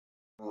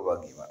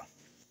Over gamer.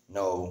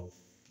 Now,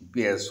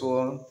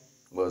 PS4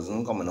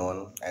 wasn't coming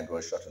on, and it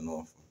was shutting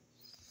off.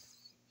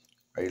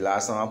 The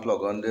last time I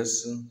plugged on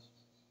this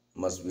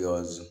must be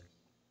was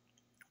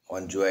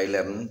on July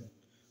 11th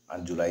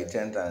and July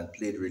 10th, and it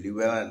played really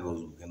well and it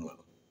was working well.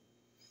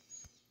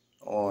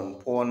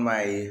 Upon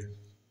my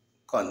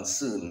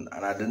concern,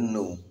 and I didn't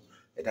know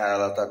it had a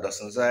lot of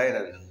dust inside,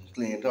 I didn't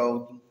clean it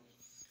out,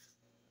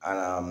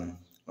 and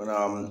when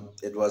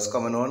it was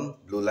coming on,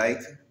 blue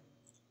light,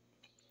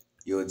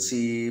 you would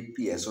see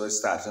PS4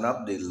 starting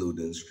up the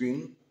loading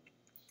screen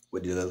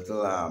with the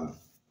little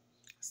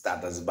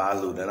status bar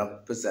loading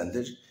up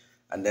percentage,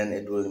 and then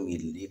it will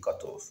immediately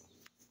cut off.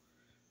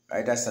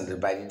 Right, I sent it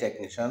by the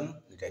technician.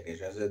 The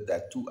technician said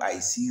that 2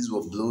 ICs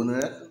were blown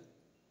in it.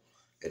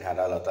 It had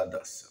a lot of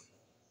dust.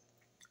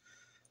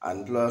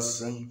 And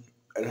plus,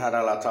 it had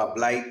a lot of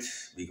blight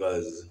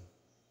because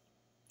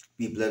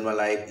people in my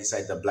life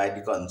decided to blight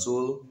the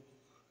console,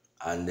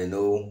 and they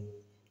know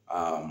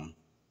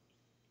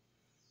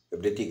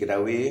if they take it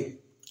away,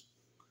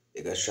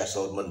 it can stress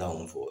out my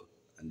downfall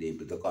and they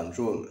able to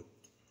control me.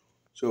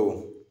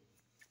 So,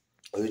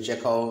 we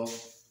check how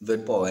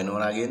with power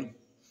on again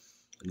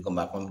and come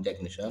back from the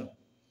technician.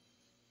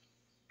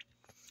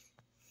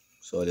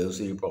 So they'll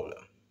see the problem.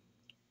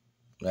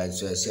 Right,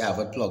 so I see I have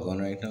a plug on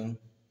right now.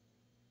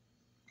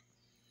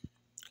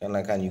 Kind of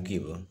like a new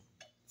cable.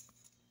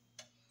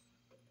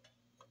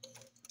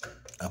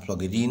 I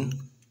plug it in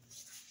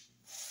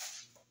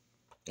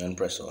and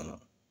press on.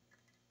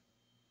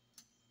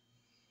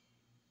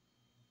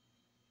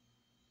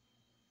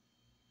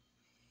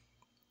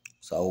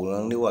 So I hold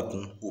on the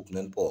button, open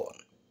and power on.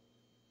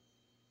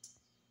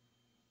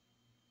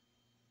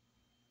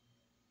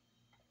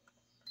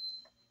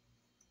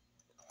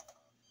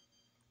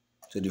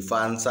 So the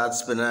fan starts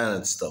spinning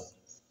and it stops.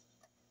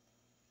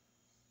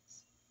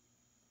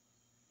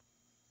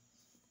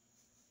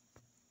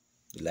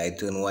 The light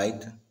turn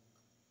white.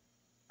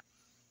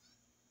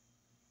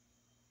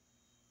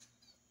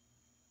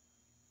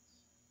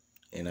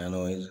 And a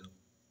noise.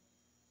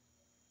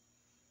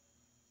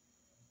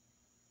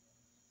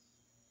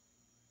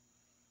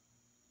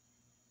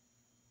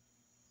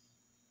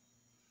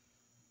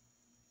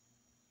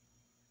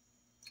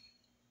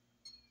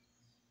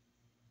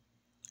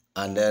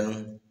 And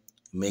then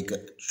make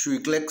 3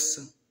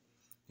 clicks,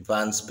 the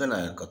fan spin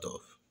and cut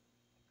off.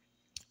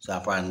 So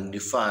apparently the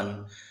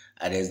fan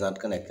either is not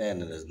connected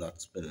and it is not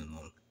spinning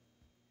on.